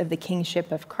significance of the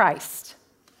kingship of Christ.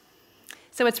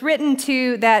 So it's written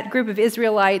to that group of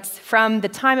Israelites from the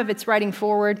time of its writing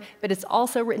forward, but it's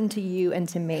also written to you and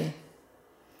to me.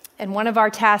 And one of our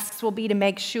tasks will be to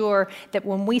make sure that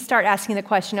when we start asking the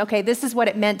question, okay, this is what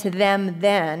it meant to them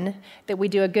then, that we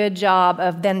do a good job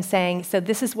of then saying, so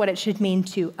this is what it should mean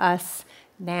to us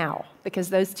now,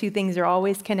 because those two things are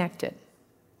always connected.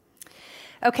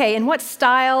 Okay, in what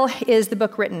style is the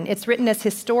book written? It's written as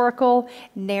historical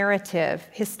narrative.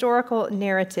 Historical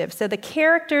narrative. So the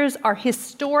characters are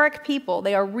historic people.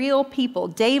 They are real people.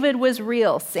 David was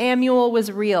real. Samuel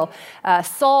was real.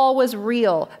 Saul was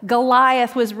real.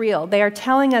 Goliath was real. They are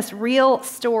telling us real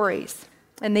stories.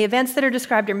 And the events that are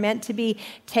described are meant to be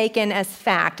taken as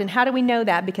fact. And how do we know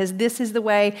that? Because this is the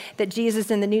way that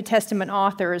Jesus and the New Testament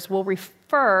authors will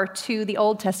refer to the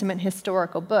Old Testament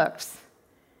historical books.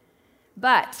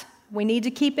 But we need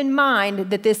to keep in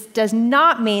mind that this does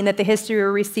not mean that the history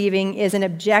we're receiving is an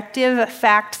objective,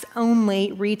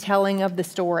 facts-only retelling of the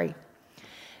story.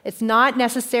 It's not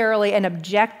necessarily an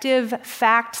objective,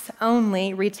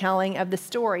 facts-only retelling of the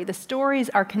story. The stories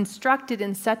are constructed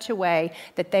in such a way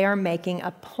that they are making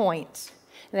a point.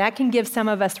 That can give some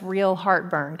of us real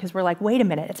heartburn because we're like, wait a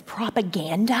minute, it's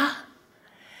propaganda?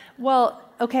 Well,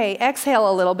 okay,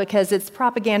 exhale a little because it's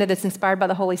propaganda that's inspired by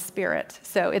the Holy Spirit.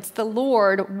 So it's the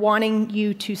Lord wanting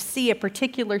you to see a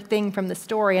particular thing from the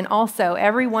story, and also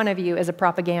every one of you is a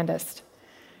propagandist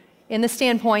in the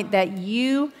standpoint that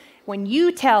when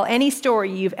you tell any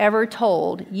story you've ever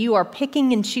told, you are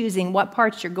picking and choosing what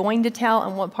parts you're going to tell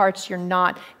and what parts you're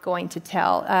not going to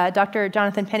tell. Dr.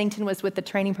 Jonathan Pennington was with the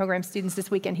training program students this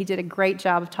weekend. He did a great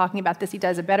job of talking about this. He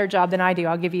does a better job than I do.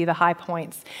 I'll give you the high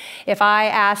points. If I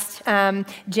asked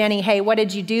Jenny, hey, what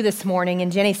did you do this morning?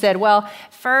 And Jenny said, well,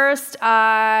 first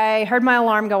I heard my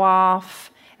alarm go off.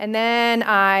 And then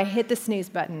I hit the snooze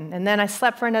button, and then I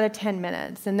slept for another 10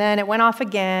 minutes, and then it went off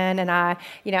again, and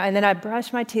and then I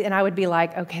brushed my teeth, and I would be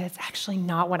like, okay, that's actually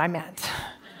not what I meant.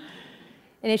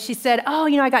 And if she said, oh,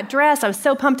 I got dressed, I was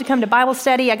so pumped to come to Bible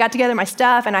study, I got together my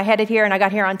stuff, and I headed here, and I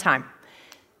got here on time.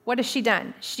 What has she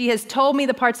done? She has told me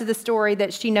the parts of the story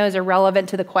that she knows are relevant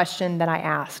to the question that I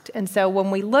asked. And so when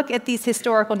we look at these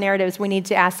historical narratives, we need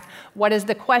to ask, what is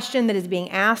the question that is being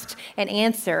asked and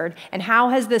answered, and how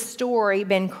has this story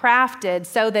been crafted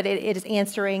so that it is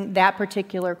answering that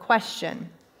particular question?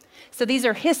 So these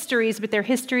are histories, but they're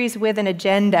histories with an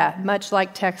agenda, much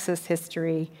like Texas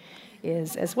history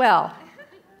is as well.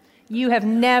 You have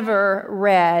never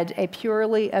read a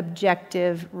purely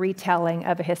objective retelling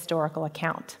of a historical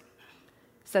account.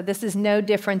 So this is no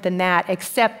different than that,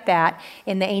 except that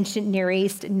in the ancient Near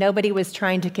East, nobody was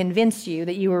trying to convince you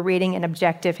that you were reading an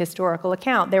objective historical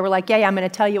account. They were like, yeah, I'm going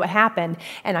to tell you what happened,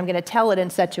 and I'm going to tell it in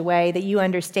such a way that you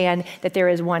understand that there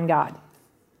is one God.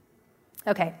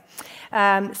 Okay.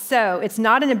 So it's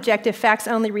not an objective,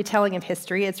 facts-only retelling of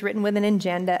history. It's written with an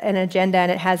agenda, and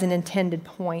it has an intended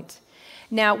point.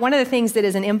 Now, one of the things that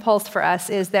is an impulse for us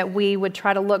is that we would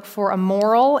try to look for a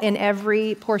moral in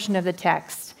every portion of the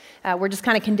text. We're just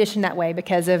kind of conditioned that way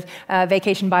because of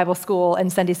vacation Bible school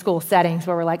and Sunday school settings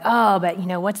where we're like, oh, but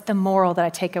what's the moral that I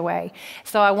take away?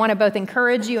 So I want to both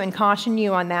encourage you and caution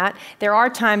you on that. There are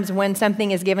times when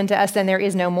something is given to us and there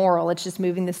is no moral. It's just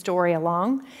moving the story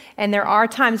along. And there are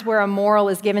times where a moral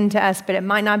is given to us, but it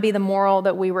might not be the moral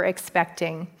that we were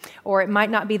expecting, or it might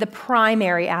not be the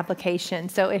primary application.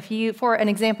 So for an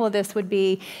example of this would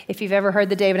be, if you've ever heard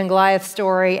the David and Goliath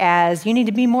story as, you need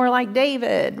to be more like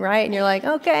David, right? And you're like,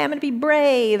 okay, I'm going to be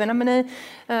brave, and I'm going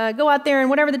to go out there and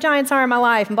whatever the giants are in my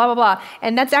life, and blah, blah, blah.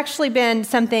 And that's actually been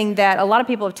something that a lot of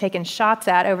people have taken shots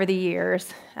at over the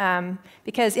years,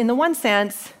 because in the one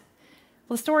sense,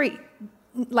 well, the story,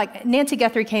 like Nancy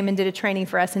Guthrie came and did a training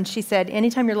for us, and she said,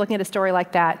 anytime you're looking at a story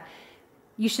like that,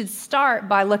 you should start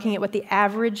by looking at what the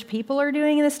average people are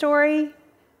doing in the story,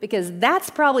 because that's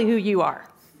probably who you are.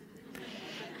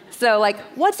 So,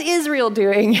 what's Israel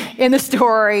doing in the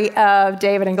story of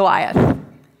David and Goliath?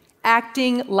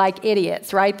 Acting like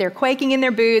idiots, right? They're quaking in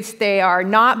their boots. They are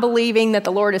not believing that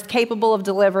the Lord is capable of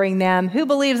delivering them. Who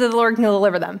believes that the Lord can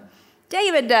deliver them?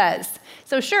 David does.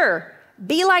 So sure,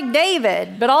 be like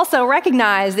David, but also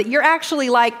recognize that you're actually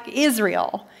like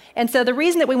Israel. And so the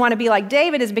reason that we want to be like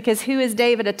David is because who is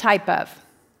David a type of?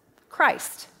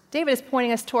 Christ. David is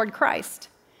pointing us toward Christ.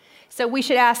 So we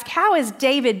should ask, how is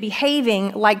David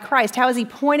behaving like Christ? How is he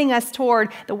pointing us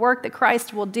toward the work that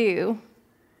Christ will do?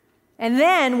 And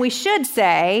then we should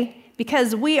say,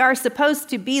 because we are supposed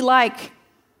to be like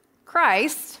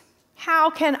Christ,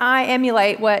 how can I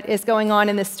emulate what is going on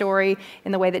in this story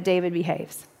in the way that David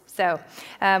behaves? So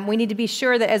we need to be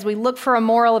sure that as we look for a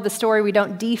moral of the story, we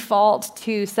don't default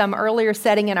to some earlier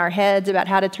setting in our heads about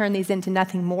how to turn these into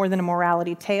nothing more than a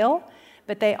morality tale,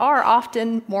 but they are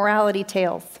often morality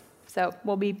tales. So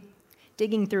we'll be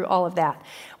digging through all of that.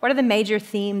 What are the major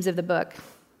themes of the book?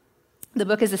 The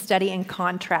book is a study in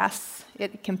contrasts.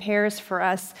 It compares for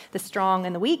us the strong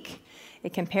and the weak.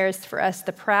 It compares for us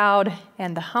the proud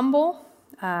and the humble.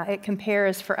 It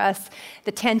compares for us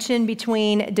the tension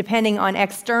between depending on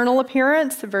external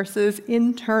appearance versus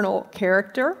internal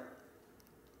character.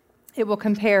 It will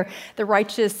compare the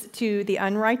righteous to the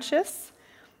unrighteous.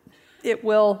 It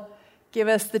will give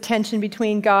us the tension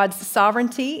between God's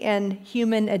sovereignty and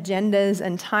human agendas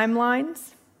and timelines.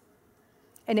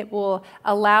 And it will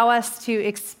allow us to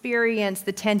experience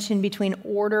the tension between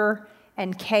order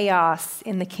and chaos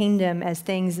in the kingdom as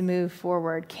things move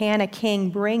forward. Can a king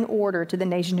bring order to the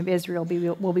nation of Israel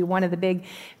will be one of the big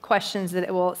questions that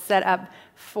it will set up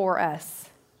for us.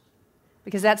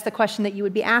 Because that's the question that you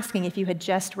would be asking if you had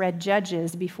just read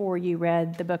Judges before you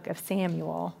read the book of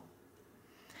Samuel.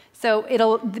 So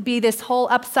it'll be this whole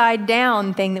upside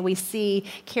down thing that we see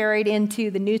carried into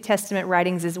the New Testament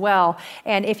writings as well.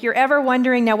 And if you're ever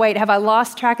wondering, now wait, have I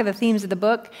lost track of the themes of the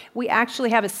book? We actually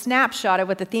have a snapshot of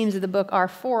what the themes of the book are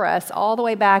for us all the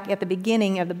way back at the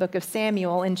beginning of the book of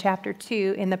Samuel in chapter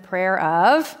 2 in the prayer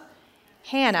of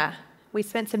Hannah. We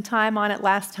spent some time on it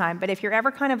last time, but if you're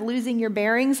ever kind of losing your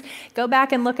bearings, go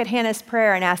back and look at Hannah's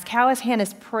prayer and ask, how is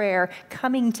Hannah's prayer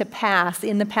coming to pass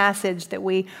in the passage that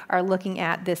we are looking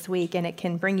at this week? And it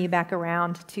can bring you back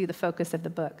around to the focus of the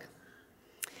book.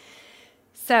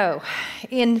 So,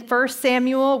 in 1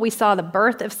 Samuel, we saw the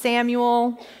birth of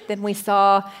Samuel. Then we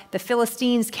saw the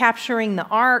Philistines capturing the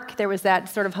ark. There was that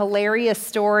sort of hilarious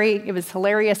story. It was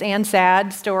hilarious and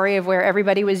sad story of where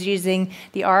everybody was using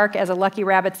the ark as a lucky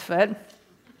rabbit's foot.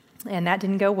 And that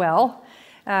didn't go well.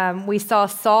 We saw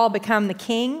Saul become the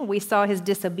king. We saw his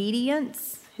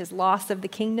disobedience, his loss of the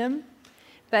kingdom.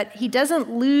 But he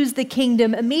doesn't lose the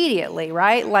kingdom immediately,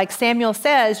 right? Like Samuel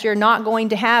says, you're not going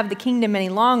to have the kingdom any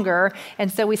longer.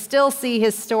 And so we still see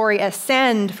his story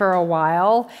ascend for a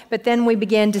while, but then we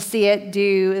begin to see it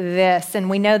do this. And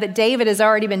we know that David has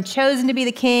already been chosen to be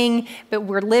the king, but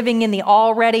we're living in the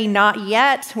already not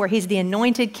yet, where he's the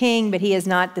anointed king, but he is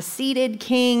not the seated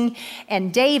king.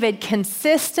 And David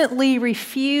consistently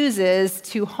refuses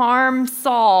to harm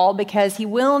Saul because he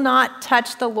will not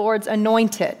touch the Lord's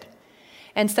anointed.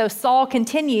 And so Saul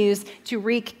continues to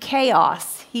wreak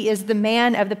chaos. He is the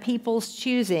man of the people's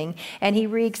choosing, and he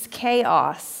wreaks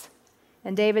chaos.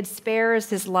 And David spares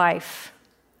his life.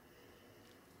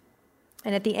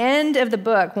 And at the end of the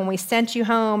book, when we sent you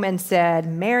home and said,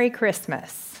 Merry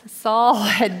Christmas, Saul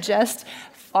had just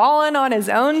fallen on his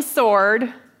own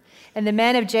sword, and the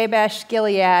men of Jabesh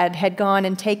Gilead had gone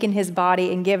and taken his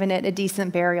body and given it a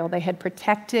decent burial. They had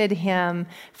protected him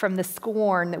from the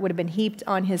scorn that would have been heaped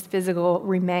on his physical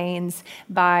remains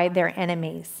by their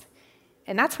enemies.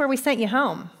 And that's where we sent you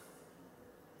home.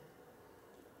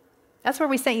 That's where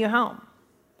we sent you home.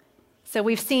 So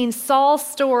we've seen Saul's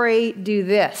story do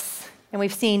this. And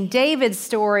we've seen David's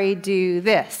story do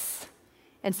this.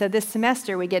 And so this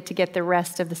semester, we get to get the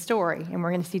rest of the story. And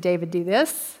we're going to see David do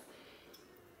this,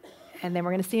 and then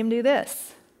we're going to see him do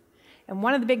this. And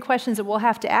one of the big questions that we'll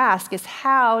have to ask is,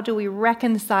 how do we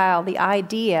reconcile the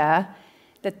idea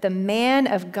that the man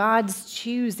of God's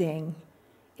choosing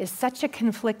is such a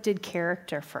conflicted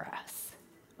character for us?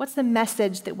 What's the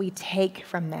message that we take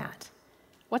from that?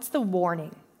 What's the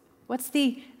warning? What's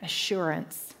the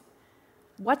assurance?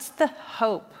 What's the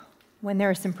hope when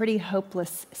there are some pretty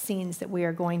hopeless scenes that we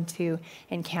are going to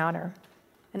encounter?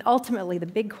 And ultimately, the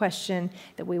big question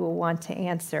that we will want to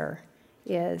answer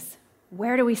is,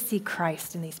 where do we see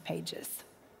Christ in these pages?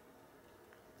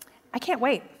 I can't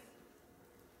wait.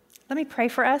 Let me pray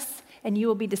for us, and you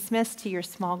will be dismissed to your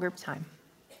small group time.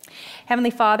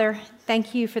 Heavenly Father,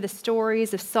 thank you for the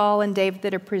stories of Saul and David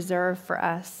that are preserved for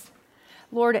us.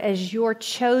 Lord, as your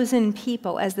chosen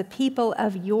people, as the people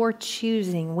of your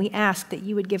choosing, we ask that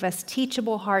you would give us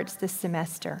teachable hearts this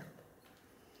semester,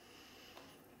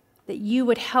 that you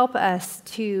would help us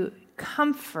to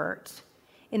comfort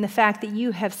in the fact that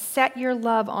you have set your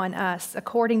love on us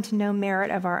according to no merit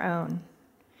of our own,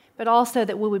 but also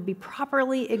that we would be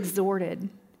properly exhorted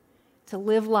to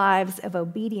live lives of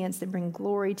obedience that bring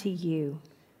glory to you,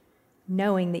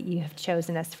 knowing that you have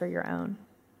chosen us for your own.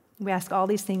 We ask all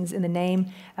these things in the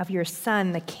name of your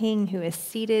Son, the King who is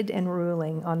seated and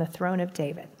ruling on the throne of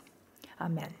David.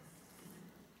 Amen.